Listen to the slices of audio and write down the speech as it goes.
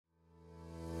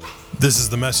This is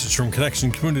the message from Connection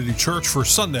Community Church for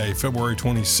Sunday, February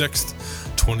 26th,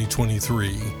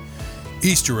 2023.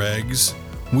 Easter eggs,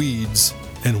 weeds,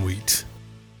 and wheat.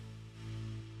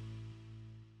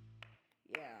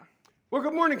 Yeah. Well,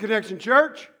 good morning, Connection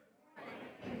Church.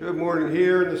 Good morning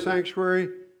here in the sanctuary,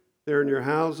 there in your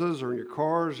houses or in your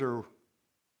cars, or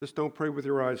just don't pray with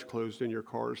your eyes closed in your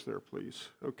cars there, please.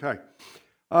 Okay.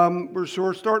 We're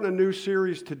starting a new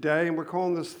series today, and we're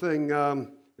calling this thing,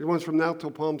 the ones from now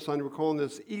till Palm Sunday, we're calling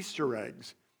this Easter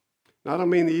eggs. Now, I don't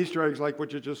mean the Easter eggs like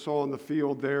what you just saw in the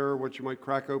field there, what you might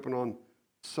crack open on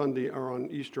Sunday or on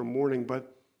Easter morning,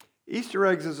 but Easter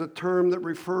eggs is a term that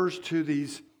refers to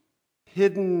these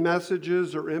hidden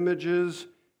messages or images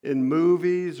in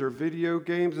movies or video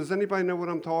games. Does anybody know what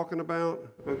I'm talking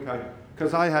about? Okay,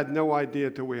 because I had no idea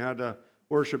till we had a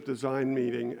worship design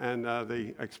meeting, and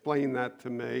they explained that to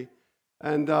me.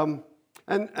 And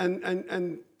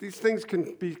these things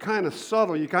can be kind of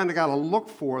subtle. You kind of got to look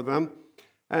for them.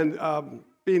 And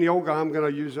being the old guy, I'm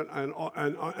going to use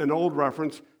an old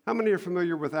reference. How many are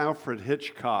familiar with Alfred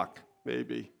Hitchcock,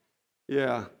 maybe?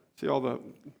 Yeah. See all the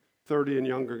 30 and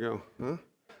younger go, huh?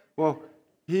 Well,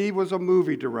 he was a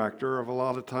movie director of a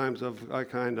lot of times of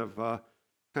kind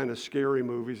of scary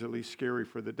movies, at least scary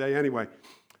for the day. Anyway,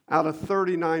 out of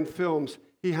 39 films,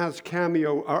 he has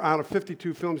or out of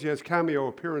 52 films, he has cameo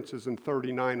appearances in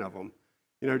 39 of them.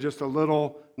 You know, just a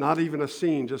little, not even a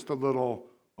scene, just a little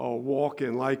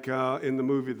walk-in, like in the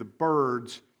movie The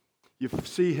Birds. You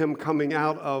see him coming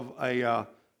out of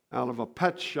a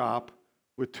pet shop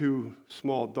with two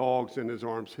small dogs in his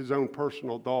arms, his own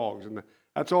personal dogs, and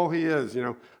that's all he is. You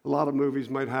know, a lot of movies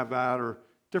might have that or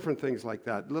different things like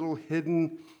that. Little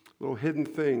hidden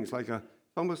things,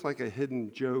 almost like a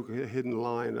hidden joke, a hidden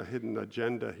line, a hidden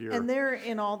agenda here. And they're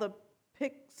in all the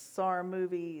Pixar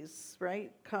movies,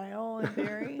 right, Kyle and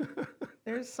Barry?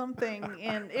 There's something,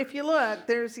 and if you look,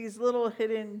 there's these little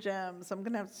hidden gems. I'm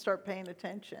going to have to start paying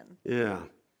attention. Yeah.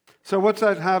 So what's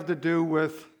that have to do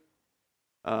with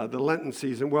the Lenten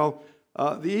season? Well,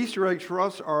 the Easter eggs for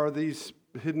us are these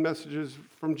hidden messages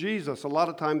from Jesus. A lot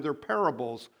of times they're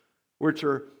parables, which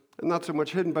are not so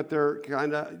much hidden, but they're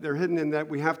hidden in that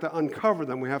we have to uncover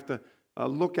them. We have to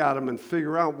look at them and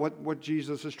figure out what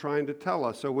Jesus is trying to tell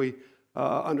us. So we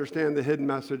understand the hidden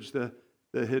message, the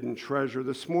hidden treasure.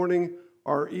 This morning,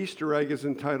 our Easter egg is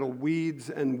entitled Weeds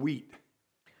and Wheat.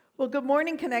 Well, good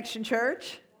morning, Connection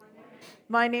Church.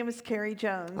 My name is Carrie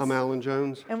Jones. I'm Alan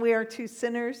Jones. And we are two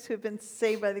sinners who have been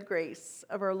saved by the grace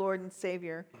of our Lord and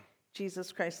Savior,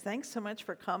 Jesus Christ. Thanks so much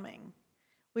for coming.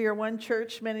 We are one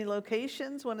church, many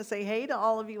locations. Want to say hey to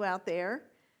all of you out there.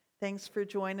 Thanks for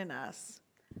joining us.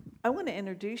 I want to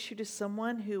introduce you to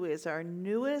someone who is our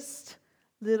newest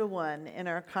little one in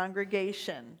our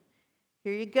congregation.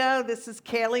 Here you go. This is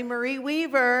Kaylee Marie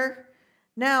Weaver.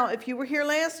 Now, if you were here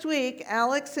last week,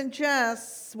 Alex and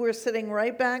Jess were sitting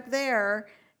right back there,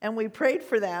 and we prayed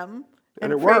for them.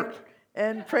 And it worked.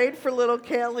 And prayed for little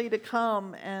Kaylee to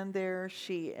come, and there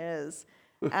she is.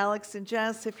 Alex and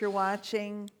Jess, if you're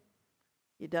watching,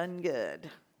 you done good.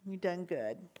 You done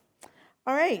good.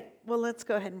 All right, well, let's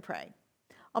go ahead and pray.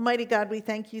 Almighty God, we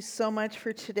thank you so much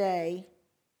for today.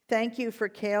 Thank you for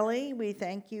Kaylee. We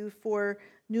thank you for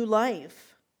new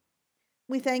life.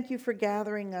 We thank you for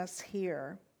gathering us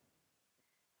here.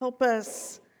 Help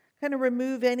us kind of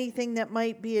remove anything that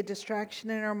might be a distraction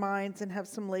in our minds and have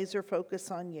some laser focus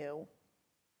on you.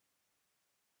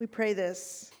 We pray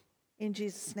this in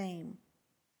Jesus' name.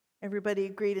 Everybody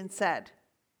agreed and said,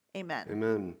 amen.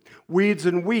 Amen. Weeds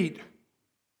and wheat.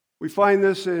 We find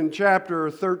this in chapter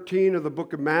 13 of the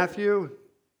book of Matthew,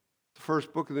 the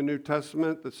first book of the New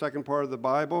Testament, the second part of the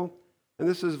Bible. And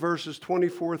this is verses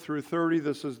 24 through 30.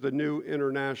 This is the New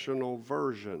International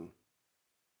Version.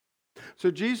 So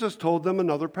Jesus told them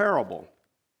another parable.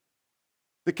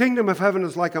 The kingdom of heaven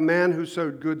is like a man who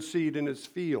sowed good seed in his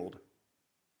field.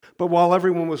 But while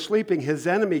everyone was sleeping, his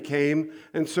enemy came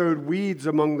and sowed weeds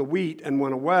among the wheat and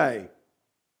went away.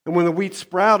 And when the wheat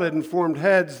sprouted and formed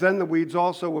heads, then the weeds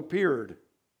also appeared.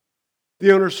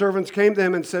 The owner's servants came to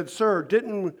him and said, "Sir,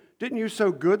 didn't you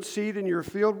sow good seed in your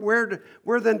field?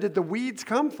 Where then did the weeds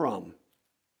come from?"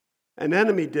 "An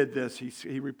enemy did this,"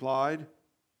 he replied.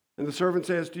 And the servant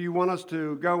says, "Do you want us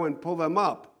to go and pull them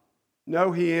up?"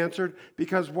 "No," he answered,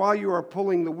 "because while you are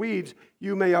pulling the weeds,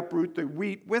 you may uproot the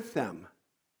wheat with them.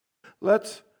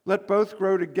 Let both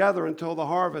grow together until the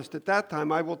harvest. At that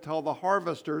time I will tell the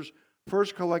harvesters,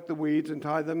 first collect the weeds and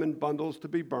tie them in bundles to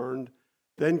be burned,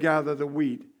 then gather the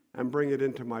wheat and bring it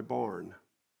into my barn."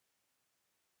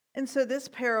 And so this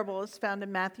parable is found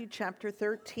in Matthew chapter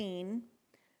 13,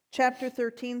 Chapter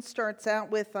 13 starts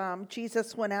out with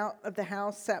Jesus went out of the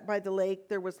house, sat by the lake.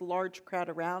 There was a large crowd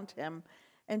around him,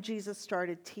 and Jesus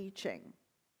started teaching.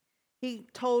 He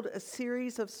told a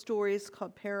series of stories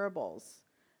called parables.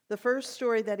 The first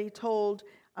story that he told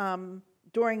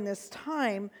during this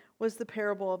time was the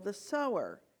parable of the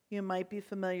sower. You might be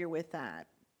familiar with that.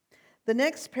 The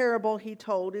next parable he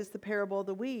told is the parable of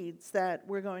the weeds that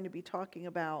we're going to be talking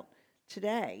about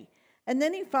today. And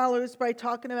then he follows by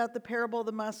talking about the parable of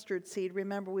the mustard seed.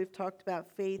 Remember, we've talked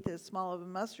about faith as small of a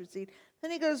mustard seed.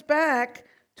 Then he goes back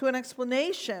to an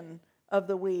explanation of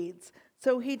the weeds.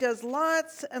 So he does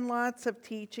lots and lots of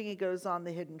teaching. He goes on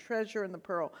the hidden treasure and the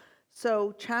pearl.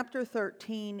 So chapter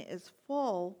 13 is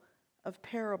full of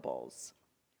parables.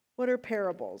 What are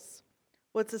parables?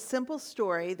 Well, it's a simple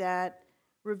story that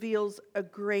reveals a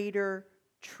greater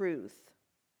truth.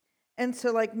 And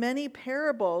so like many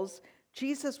parables,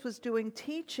 Jesus was doing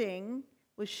teaching,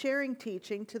 was sharing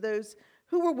teaching to those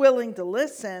who were willing to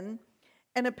listen.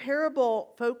 And a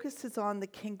parable focuses on the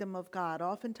kingdom of God.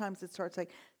 Oftentimes it starts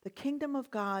like, the kingdom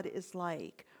of God is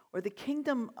like, or the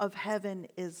kingdom of heaven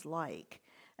is like.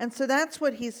 And so that's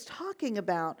what he's talking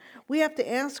about. We have to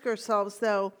ask ourselves,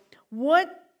 though,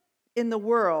 what in the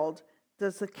world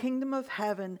does the kingdom of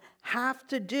heaven have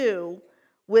to do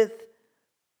with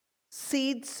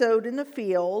seed sowed in a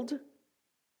field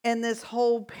and this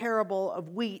whole parable of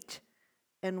wheat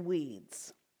and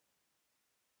weeds?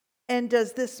 And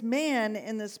does this man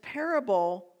in this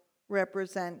parable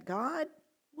represent God?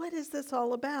 What is this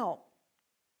all about?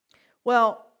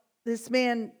 Well, this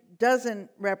man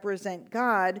doesn't represent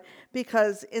God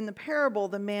because in the parable,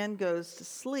 the man goes to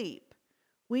sleep.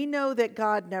 We know that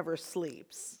God never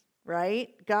sleeps,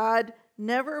 right? God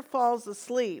never falls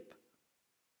asleep.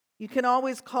 You can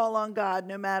always call on God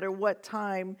no matter what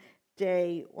time,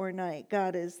 day or night.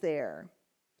 God is there.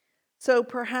 So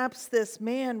perhaps this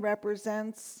man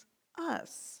represents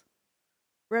us,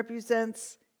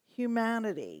 represents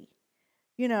humanity.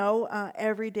 You know,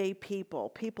 everyday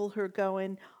people who are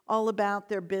going all about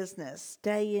their business,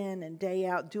 day in and day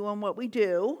out, doing what we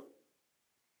do.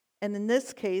 And in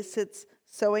this case, it's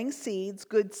sowing seeds,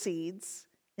 good seeds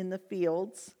in the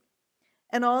fields,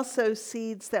 and also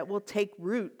seeds that will take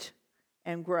root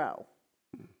and grow.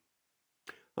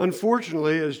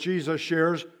 Unfortunately, as Jesus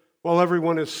shares, while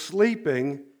everyone is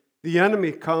sleeping, the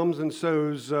enemy comes and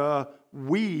sows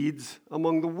weeds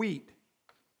among the wheat.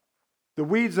 The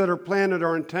weeds that are planted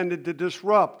are intended to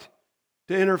disrupt,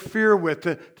 to interfere with,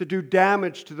 to do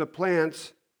damage to the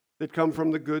plants that come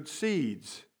from the good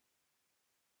seeds.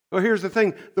 Well, here's the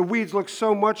thing. The weeds look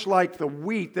so much like the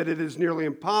wheat that it is nearly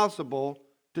impossible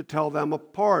to tell them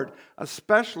apart,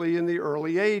 especially in the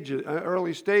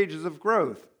early stages of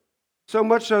growth. So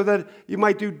much so that you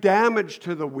might do damage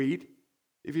to the wheat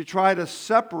if you try to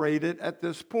separate it at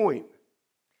this point.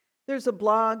 There's a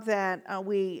blog that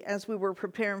as we were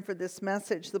preparing for this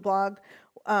message, the blog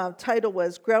title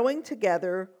was Growing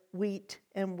Together, Wheat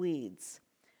and Weeds.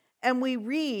 And we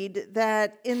read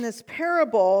that in this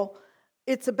parable,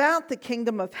 it's about the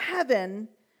kingdom of heaven,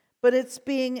 but it's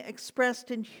being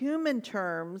expressed in human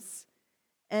terms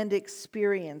and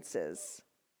experiences.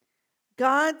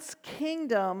 God's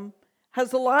kingdom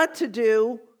has a lot to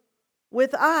do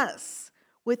with us,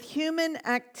 with human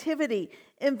activity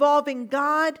involving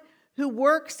God who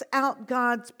works out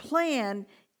God's plan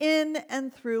in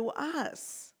and through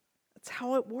us. That's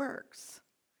how it works.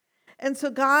 And so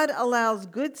God allows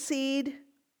good seed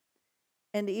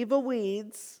and evil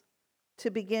weeds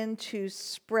to begin to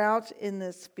sprout in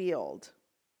this field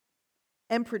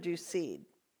and produce seed.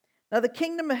 Now, the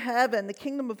kingdom of heaven, the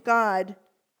kingdom of God,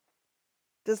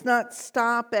 does not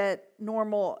stop at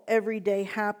normal everyday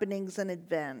happenings and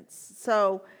events.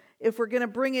 So if we're going to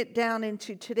bring it down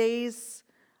into today's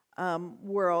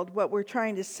world, what we're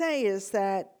trying to say is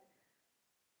that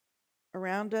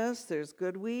around us there's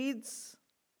good weeds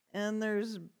and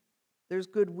there's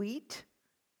good wheat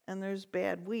and there's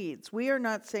bad weeds. We are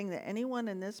not saying that anyone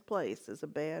in this place is a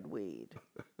bad weed.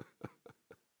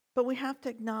 But we have to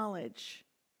acknowledge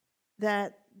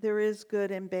that there is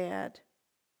good and bad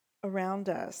around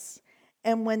us.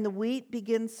 And when the wheat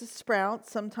begins to sprout,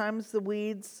 sometimes the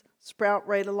weeds sprout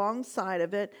right alongside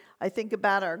of it. I think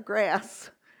about our grass.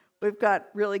 We've got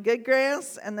really good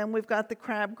grass, and then we've got the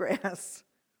crabgrass.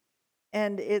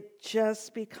 And it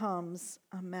just becomes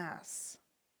a mess.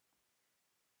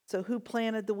 So who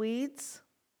planted the weeds?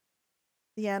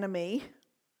 The enemy.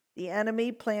 The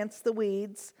enemy plants the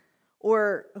weeds,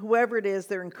 or whoever it is,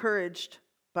 they're encouraged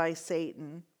by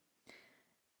Satan.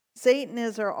 Satan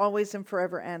is our always and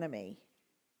forever enemy,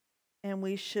 and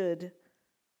we should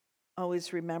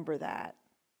always remember that.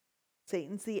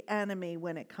 Satan's the enemy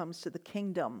when it comes to the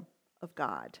kingdom of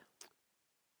God.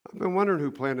 I've been wondering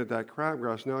who planted that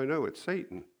crabgrass. Now I know it's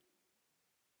Satan.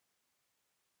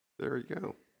 There you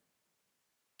go.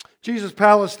 Jesus'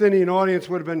 Palestinian audience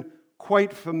would have been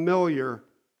quite familiar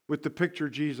with the picture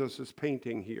Jesus is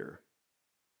painting here.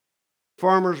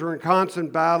 Farmers are in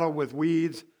constant battle with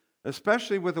weeds,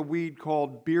 especially with a weed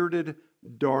called bearded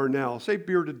darnel. Say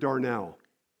bearded darnel.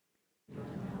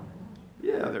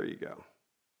 Yeah, there you go.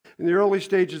 In the early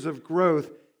stages of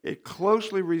growth, it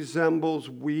closely resembles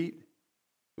wheat.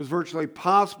 It was virtually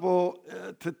possible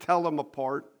to tell them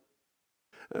apart.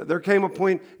 There came a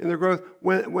point in their growth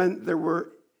when they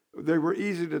were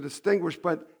easy to distinguish,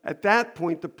 but at that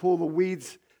point, to pull the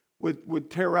weeds would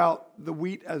tear out the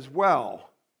wheat as well.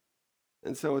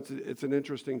 And so it's an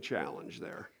interesting challenge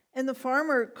there. And the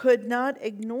farmer could not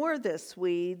ignore this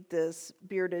weed, this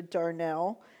bearded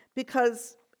darnel,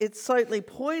 because it's slightly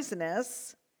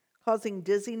poisonous, causing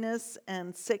dizziness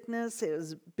and sickness. It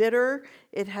was bitter.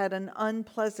 It had an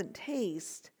unpleasant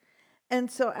taste. And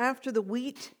so after the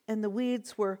wheat and the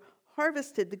weeds were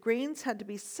harvested, the grains had to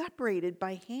be separated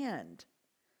by hand,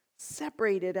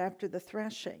 separated after the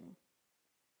threshing.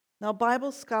 Now,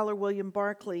 Bible scholar William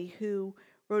Barclay, who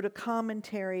wrote a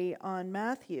commentary on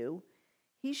Matthew,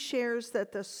 he shares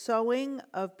that the sowing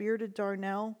of bearded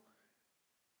darnel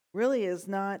really is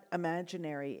not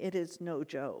imaginary. It is no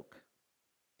joke.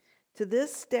 To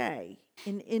this day,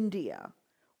 in India,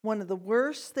 one of the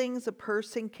worst things a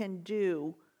person can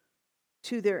do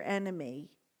to their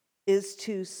enemy is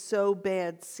to sow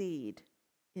bad seed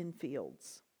in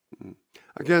fields.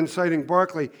 Again, citing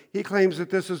Barclay, he claims that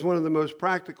this is one of the most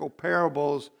practical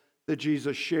parables that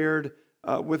Jesus shared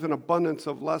with an abundance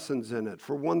of lessons in it.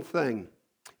 For one thing,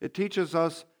 it teaches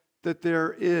us that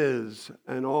there is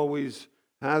and always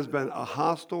has been a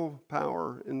hostile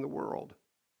power in the world,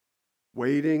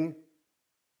 waiting,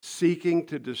 seeking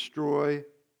to destroy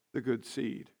the good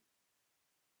seed.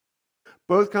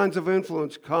 Both kinds of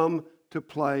influence come to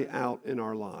play out in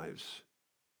our lives.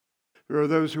 There are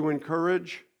those who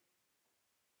encourage,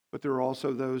 but there are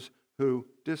also those who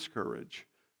discourage.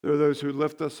 There are those who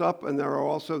lift us up, and there are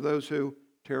also those who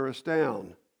tear us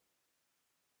down.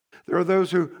 There are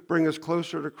those who bring us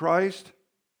closer to Christ,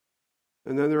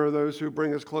 and then there are those who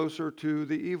bring us closer to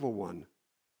the evil one.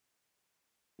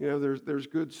 You know, there's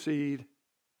good seed,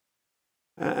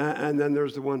 and then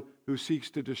there's the one who seeks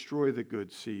to destroy the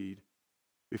good seed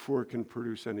before it can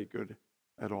produce any good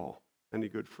at all, any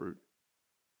good fruit.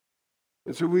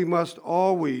 And so we must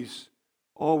always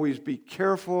be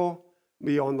careful,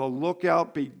 be on the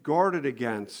lookout, be guarded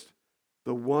against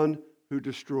the one who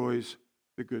destroys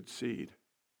the good seed.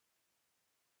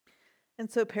 And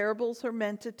so parables are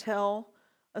meant to tell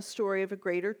a story of a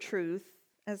greater truth.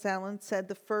 As Alan said,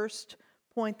 the first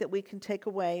point that we can take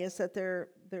away is that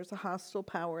there's a hostile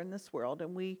power in this world,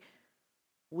 and we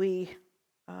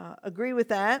agree with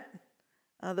that.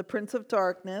 The prince of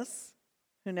darkness,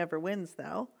 who never wins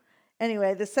though.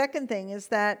 Anyway, the second thing is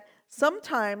that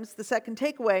sometimes, the second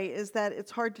takeaway is that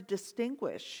it's hard to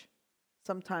distinguish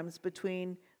sometimes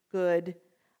between good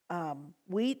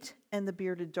wheat and the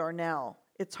bearded darnel.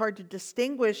 It's hard to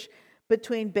distinguish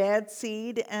between bad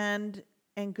seed and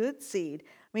good seed.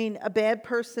 I mean, a bad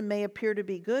person may appear to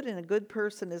be good, and a good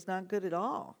person is not good at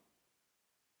all.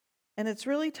 And it's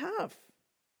really tough.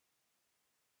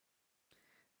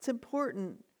 It's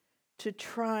important to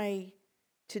try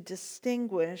to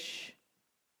distinguish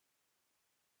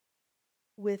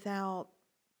without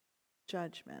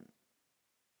judgment.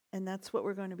 And that's what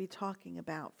we're going to be talking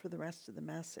about for the rest of the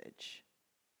message.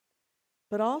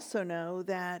 But also know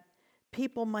that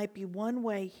people might be one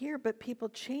way here, but people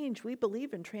change. We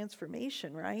believe in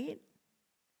transformation, right?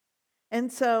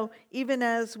 And so even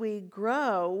as we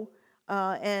grow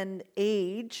and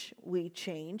age, we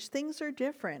change. Things are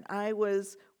different. I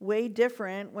was way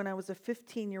different when I was a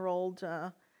 15-year-old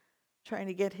trying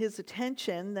to get his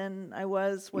attention than I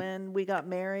was when we got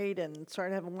married and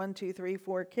started having 1, 2, 3,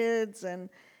 4 kids and,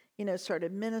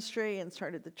 started ministry and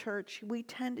started the church. We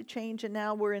tend to change, and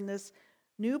now we're in this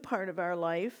new part of our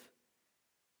life.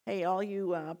 Hey, all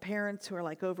you parents who are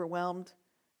like overwhelmed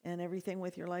and everything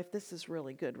with your life, this is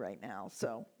really good right now.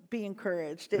 So be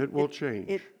encouraged. It will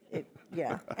change.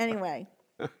 Yeah. Anyway,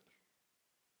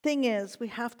 thing is, we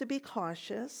have to be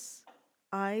cautious,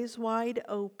 eyes wide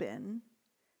open,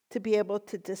 to be able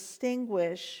to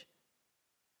distinguish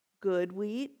good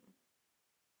wheat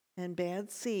and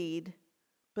bad seed,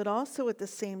 but also at the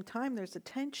same time, there's a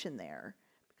tension there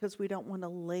because we don't want to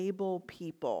label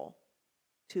people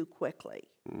too quickly.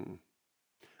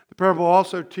 The parable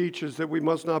also teaches that we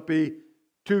must not be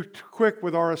too quick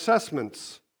with our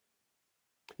assessments.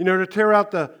 You know, to tear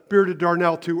out the bearded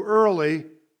darnel too early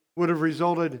would have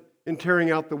resulted in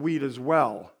tearing out the wheat as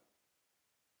well,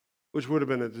 which would have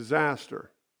been a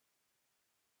disaster.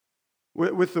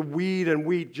 With the weed and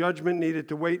wheat, judgment needed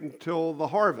to wait until the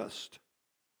harvest,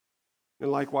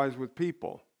 and likewise with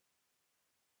people.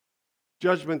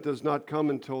 Judgment does not come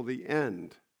until the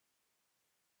end.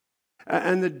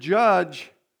 And the judge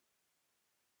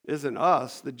isn't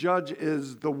us. The judge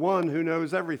is the one who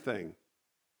knows everything,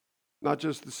 not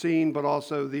just the seen, but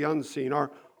also the unseen.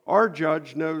 Our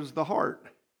judge knows the heart,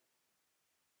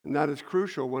 and that is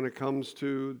crucial when it comes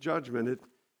to judgment.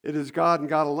 It is God and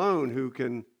God alone who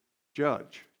can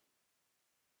judge.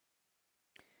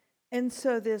 And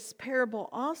so this parable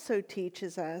also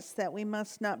teaches us that we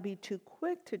must not be too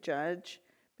quick to judge,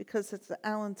 because as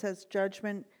Alan says,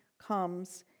 judgment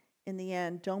comes in the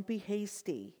end. Don't be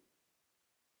hasty.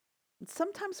 And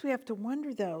sometimes we have to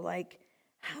wonder, though, like,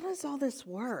 how does all this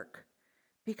work?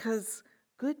 Because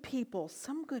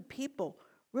some good people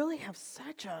really have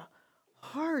such a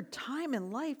hard time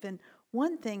in life, and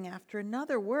one thing after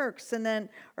another works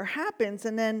happens,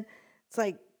 and then it's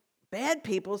like bad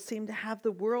people seem to have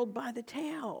the world by the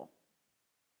tail.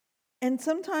 And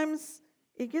sometimes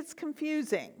it gets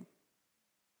confusing.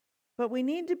 But we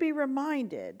need to be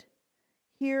reminded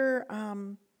here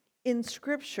in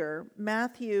Scripture,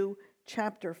 Matthew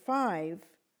chapter 5,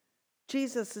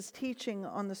 Jesus is teaching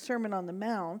on the Sermon on the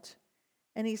Mount,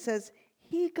 and he says,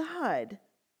 He, God,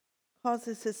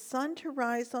 causes his sun to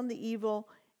rise on the evil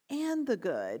and the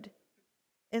good,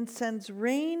 and sends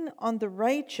rain on the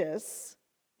righteous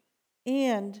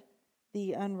and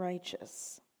the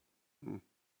unrighteous.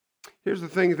 Here's the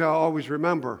thing that I'll always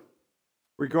remember.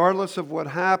 Regardless of what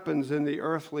happens in the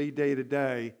earthly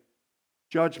day-to-day,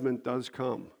 judgment does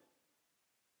come.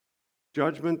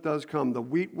 Judgment does come. The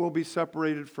wheat will be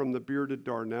separated from the bearded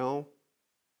darnel.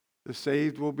 The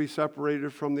saved will be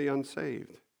separated from the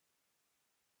unsaved.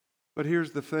 But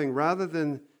here's the thing. Rather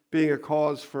than being a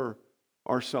cause for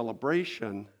our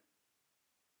celebration,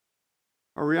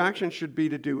 our reaction should be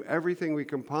to do everything we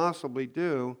can possibly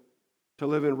do to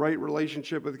live in right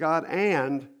relationship with God,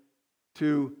 and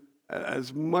to,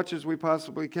 as much as we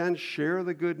possibly can, share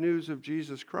the good news of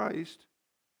Jesus Christ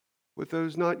with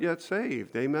those not yet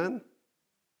saved. Amen?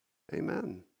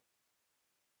 Amen.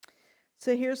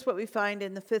 So here's what we find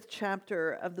in the 5th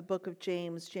chapter of the book of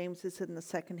James. James is in the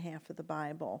second half of the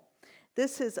Bible.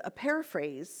 This is a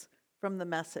paraphrase from the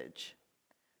Message.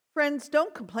 Friends,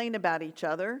 don't complain about each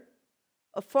other.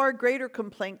 A far greater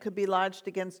complaint could be lodged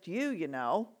against you, you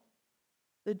know.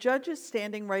 The judge is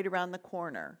standing right around the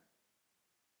corner.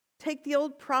 Take the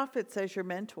old prophets as your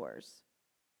mentors.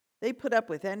 They put up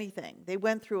with anything. They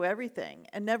went through everything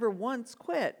and never once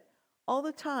quit, all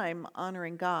the time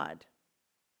honoring God.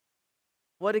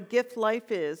 What a gift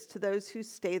life is to those who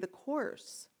stay the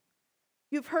course.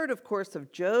 You've heard, of course,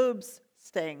 of Job's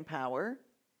staying power,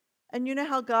 and you know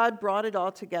how God brought it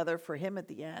all together for him at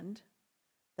the end.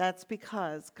 That's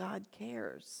because God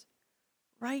cares,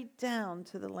 right down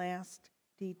to the last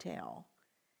detail.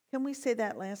 Can we say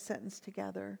that last sentence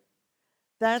together?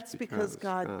 That's because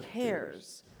God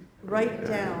cares, right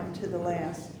down to the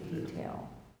last detail.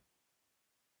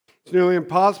 It's nearly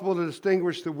impossible to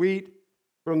distinguish the wheat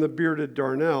from the bearded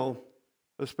darnel,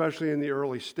 especially in the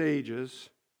early stages.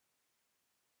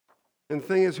 And the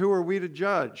thing is, who are we to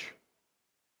judge?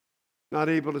 Not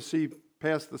able to see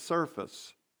past the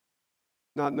surface,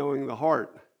 not knowing the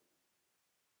heart.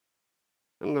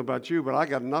 I don't know about you, but I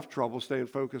got enough trouble staying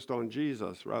focused on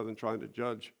Jesus rather than trying to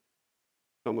judge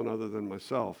someone other than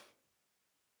myself.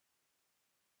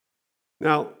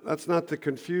 Now, that's not to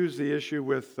confuse the issue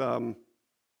with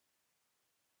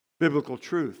biblical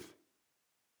truth.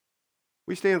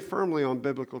 We stand firmly on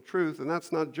biblical truth, and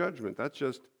that's not judgment. That's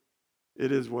just,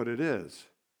 it is what it is.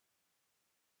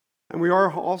 And we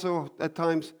are also, at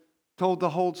times, told to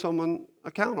hold someone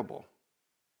accountable.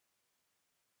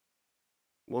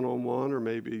 One-on-one, or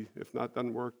maybe, if not,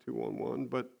 doesn't work, two-on-one.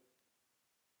 But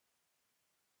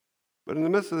in the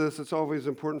midst of this, it's always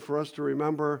important for us to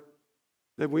remember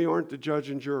that we aren't the judge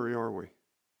and jury, are we?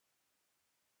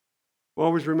 We'll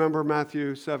always remember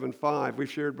Matthew 7:5.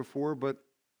 We've shared before, but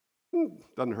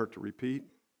doesn't hurt to repeat.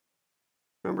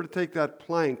 Remember to take that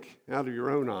plank out of your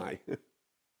own eye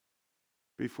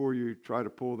before you try to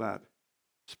pull that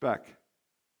speck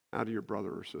out of your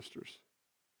brother or sister's.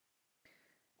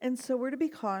 And so we're to be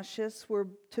cautious. We're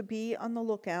to be on the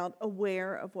lookout,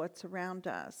 aware of what's around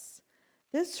us.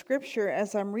 This scripture,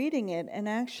 as I'm reading it, and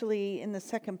actually in the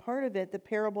second part of it, the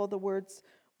parable of the words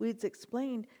weeds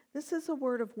explained, this is a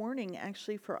word of warning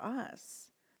actually for us,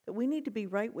 that we need to be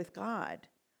right with God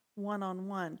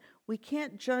one-on-one. We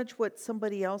can't judge what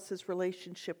somebody else's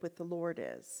relationship with the Lord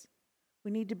is.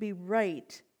 We need to be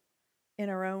right in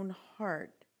our own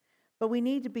heart. But we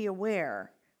need to be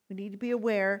aware. We need to be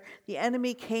aware the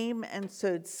enemy came and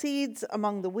sowed seeds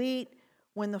among the wheat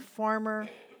when the farmer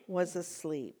was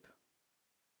asleep.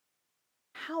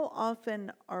 How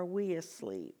often are we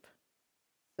asleep,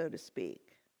 so to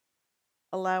speak,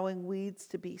 allowing weeds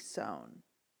to be sown?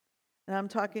 And I'm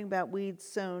talking about weeds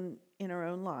sown in our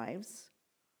own lives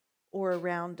or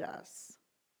around us.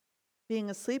 Being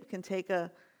asleep can take a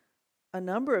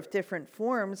number of different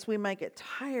forms. We might get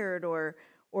tired or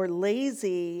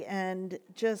lazy and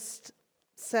just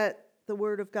set the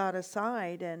Word of God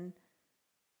aside and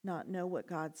not know what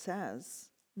God says,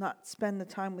 not spend the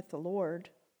time with the Lord.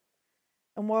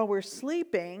 And while we're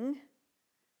sleeping,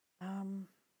 when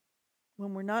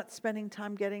we're not spending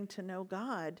time getting to know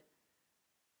God,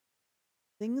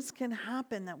 things can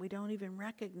happen that we don't even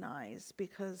recognize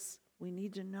because we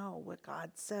need to know what God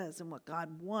says and what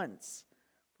God wants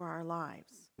for our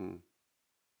lives.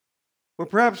 Well,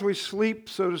 perhaps we sleep,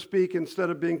 so to speak,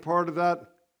 instead of being part of that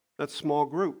small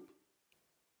group.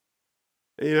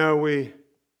 You know, we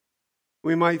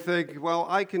might think, well,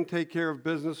 I can take care of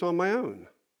business on my own.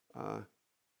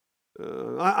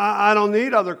 I don't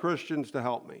need other Christians to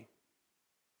help me,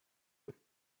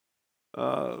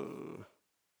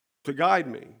 to guide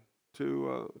me,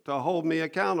 to hold me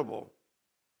accountable,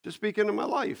 to speak into my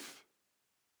life,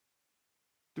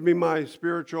 to be my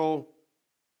spiritual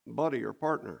buddy or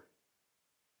partner.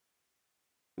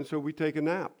 And so we take a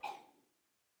nap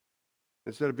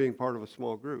instead of being part of a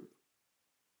small group.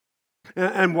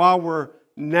 And while we're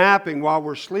napping, while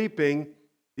we're sleeping,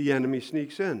 the enemy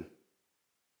sneaks in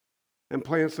and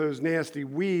plants those nasty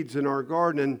weeds in our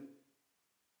garden,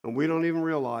 and we don't even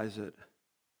realize it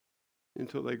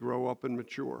until they grow up and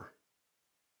mature.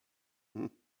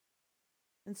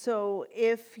 And so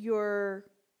if you're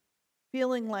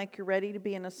feeling like you're ready to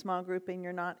be in a small group and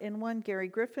you're not in one, Gary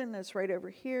Griffin is right over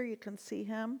here. You can see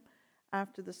him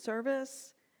after the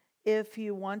service. If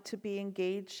you want to be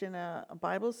engaged in a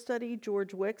Bible study,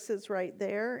 George Wicks is right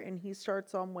there, and he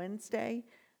starts on Wednesday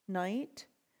night.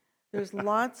 There's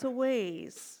lots of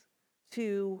ways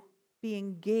to be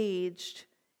engaged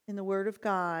in the Word of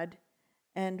God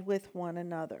and with one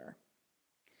another.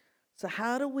 So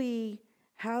how do we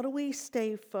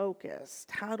stay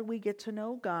focused? How do we get to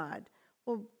know God?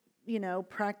 Well,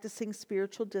 practicing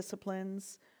spiritual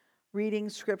disciplines, reading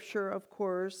scripture, of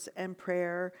course, and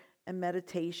prayer and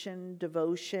meditation,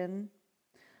 devotion.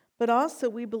 But also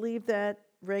we believe that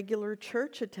regular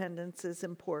church attendance is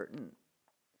important.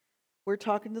 We're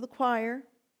talking to the choir.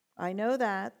 I know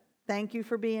that. Thank you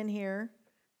for being here.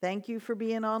 Thank you for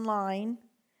being online.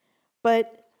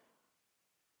 But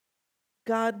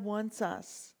God wants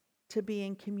us to be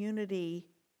in community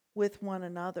with one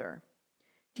another.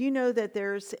 Do you know that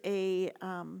there's a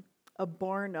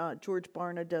Barna, George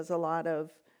Barna does a lot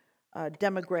of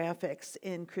demographics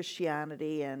in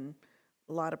Christianity and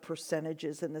a lot of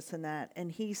percentages and this and that.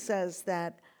 And he says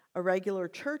that a regular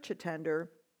church attender,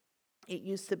 it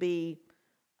used to be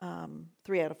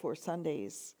 3 out of 4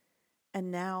 Sundays,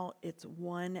 and now it's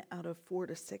 1 out of 4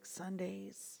 to 6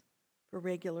 Sundays for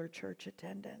regular church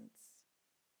attendance.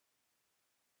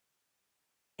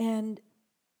 And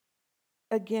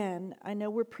again, I know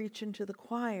we're preaching to the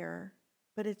choir,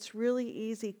 but it's really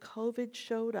easy. COVID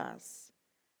showed us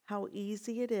how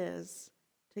easy it is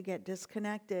to get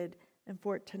disconnected and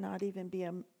for it to not even be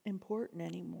important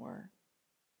anymore.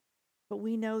 But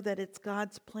we know that it's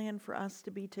God's plan for us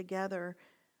to be together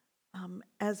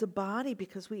as a body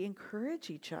because we encourage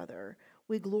each other.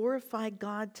 We glorify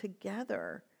God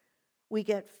together. We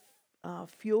get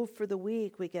fuel for the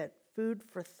week. We get food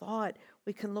for thought.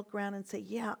 We can look around and say,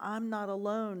 yeah, I'm not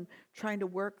alone trying to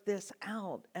work this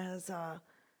out as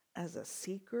a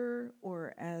seeker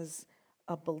or as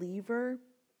a believer.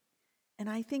 And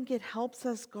I think it helps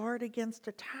us guard against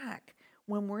attack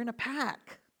when we're in a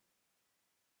pack.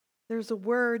 There's a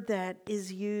word that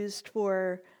is used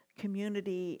for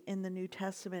community in the New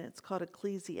Testament. It's called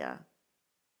ecclesia.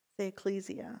 Say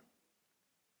ecclesia.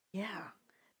 Yeah,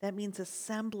 that means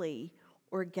assembly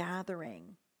or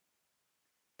gathering.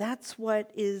 That's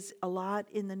what is a lot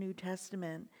in the New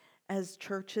Testament as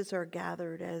churches are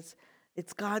gathered, as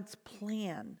it's God's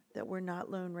plan that we're not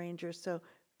lone rangers. So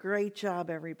great job,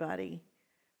 everybody,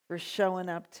 for showing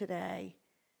up today,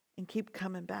 and keep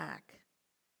coming back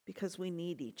because we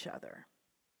need each other.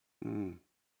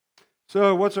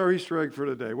 So what's our Easter egg for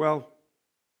today? Well,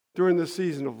 during the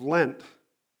season of Lent,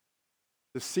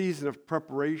 the season of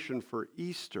preparation for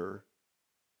Easter,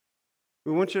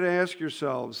 we want you to ask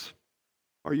yourselves,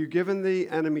 Are you giving the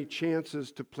enemy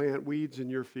chances to plant weeds in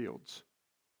your fields,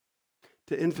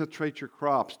 to infiltrate your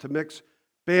crops, to mix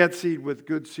bad seed with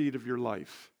good seed of your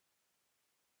life?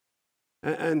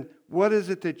 And what is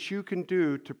it that you can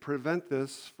do to prevent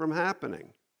this from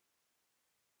happening?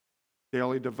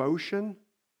 Daily devotion,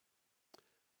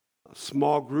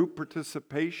 small group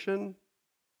participation,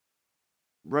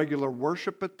 regular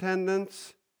worship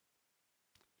attendance.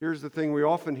 Here's the thing we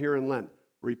often hear in Lent: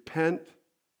 repent,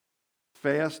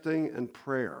 fasting, and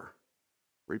prayer.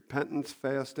 Repentance,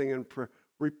 fasting, and prayer.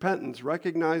 Repentance,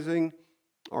 recognizing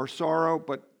our sorrow,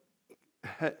 but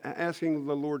asking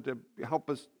the Lord to help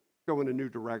us go in a new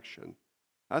direction.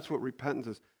 That's what repentance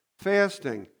is.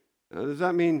 Fasting, does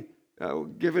that mean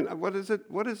what is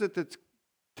it that's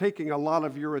taking a lot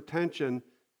of your attention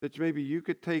that maybe you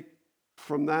could take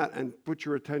from that and put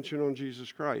your attention on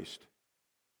Jesus Christ?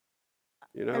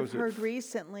 I've heard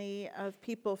recently of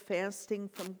people fasting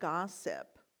from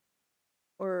gossip,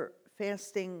 or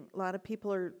fasting. A lot of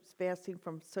people are fasting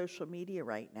from social media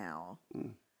right now,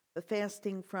 but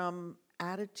fasting from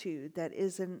attitude that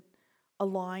isn't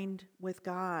aligned with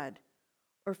God,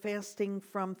 or fasting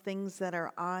from things that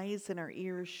our eyes and our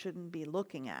ears shouldn't be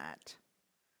looking at.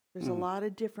 There's a lot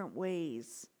of different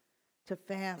ways to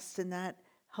fast, and that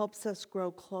helps us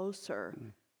grow closer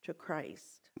to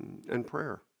Christ. And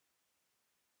prayer.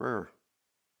 Prayer.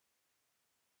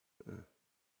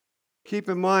 Keep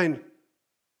in mind,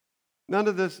 none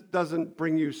of this doesn't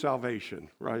bring you salvation,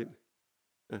 right?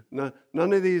 None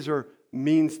of these are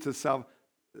means to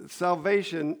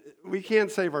salvation. We can't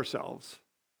save ourselves.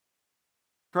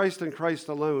 Christ and Christ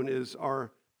alone is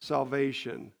our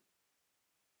salvation.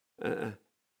 And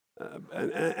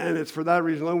it's for that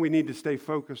reason alone we need to stay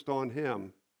focused on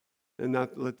Him and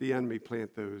not let the enemy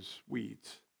plant those weeds.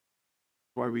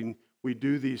 That's why we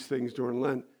do these things during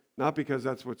Lent, not because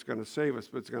that's what's going to save us,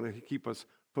 but it's going to keep us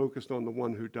focused on the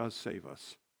one who does save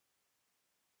us.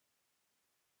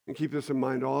 And keep this in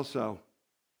mind also,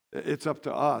 it's up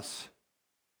to us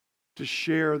to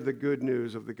share the good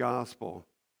news of the gospel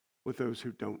with those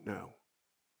who don't know.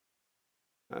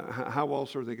 How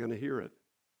else are they going to hear it?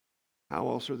 How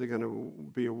else are they going to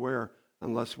be aware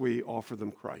unless we offer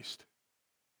them Christ?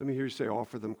 Let me hear you say,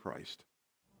 offer them Christ.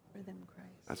 Offer them Christ.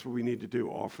 That's what we need to do,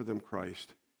 offer them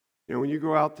Christ. You know, when you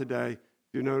go out today,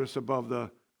 you notice above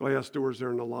the glass doors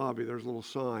there in the lobby, there's a little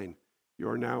sign. You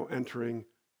are now entering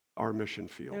our mission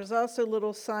field. There's also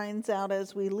little signs out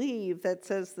as we leave that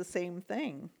says the same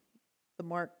thing, the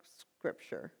Mark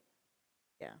scripture.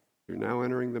 Yeah. You're now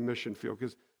entering the mission field,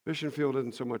 because mission field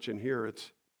isn't so much in here,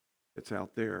 it's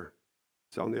out there.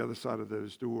 It's on the other side of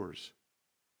those doors.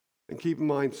 And keep in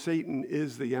mind, Satan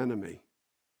is the enemy.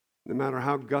 No matter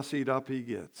how gussied up he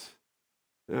gets,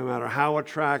 no matter how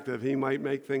attractive he might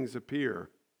make things appear,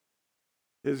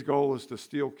 his goal is to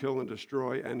steal, kill, and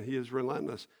destroy, and he is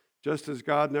relentless. Just as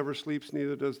God never sleeps,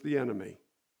 neither does the enemy.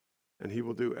 And he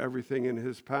will do everything in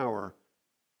his power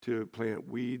to plant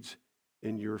weeds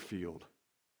in your field.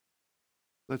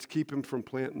 Let's keep him from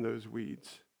planting those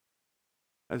weeds.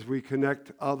 As we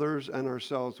connect others and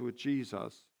ourselves with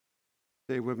Jesus,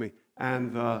 say with me,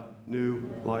 and the new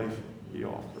life he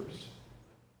offers.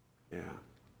 Yeah.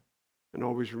 And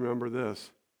always remember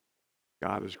this,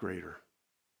 God is greater.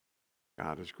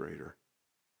 God is greater.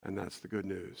 And that's the good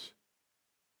news.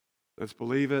 Let's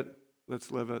believe it.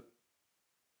 Let's live it.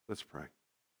 Let's pray.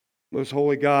 Most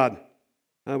holy God,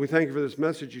 we thank you for this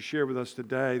message you shared with us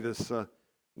today, this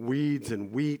weeds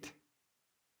and wheat.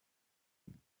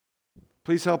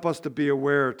 Please help us to be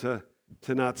aware to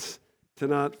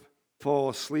not fall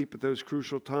asleep at those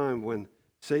crucial times when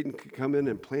Satan can come in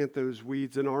and plant those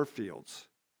weeds in our fields.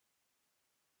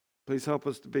 Please help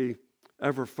us to be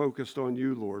ever focused on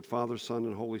you, Lord, Father, Son,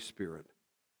 and Holy Spirit.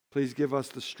 Please give us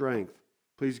the strength.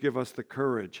 Please give us the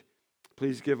courage.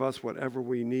 Please give us whatever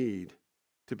we need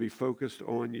to be focused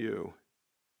on you,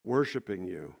 worshiping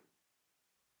you,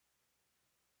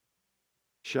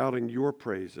 shouting your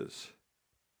praises.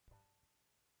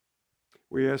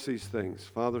 We ask these things,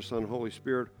 Father, Son, Holy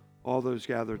Spirit. All those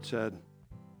gathered said,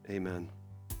 amen.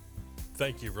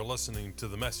 Thank you for listening to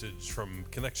the message from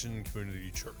Connection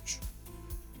Community Church.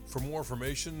 For more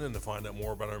information and to find out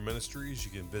more about our ministries,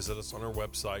 you can visit us on our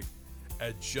website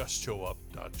at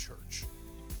justshowup.church.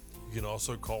 You can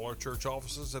also call our church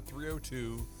offices at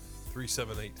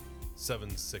 302-378-7692.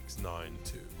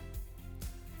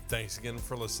 Thanks again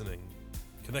for listening.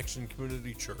 Connection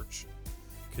Community Church,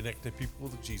 connecting people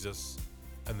with Jesus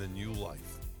and the new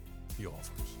life he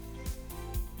offers.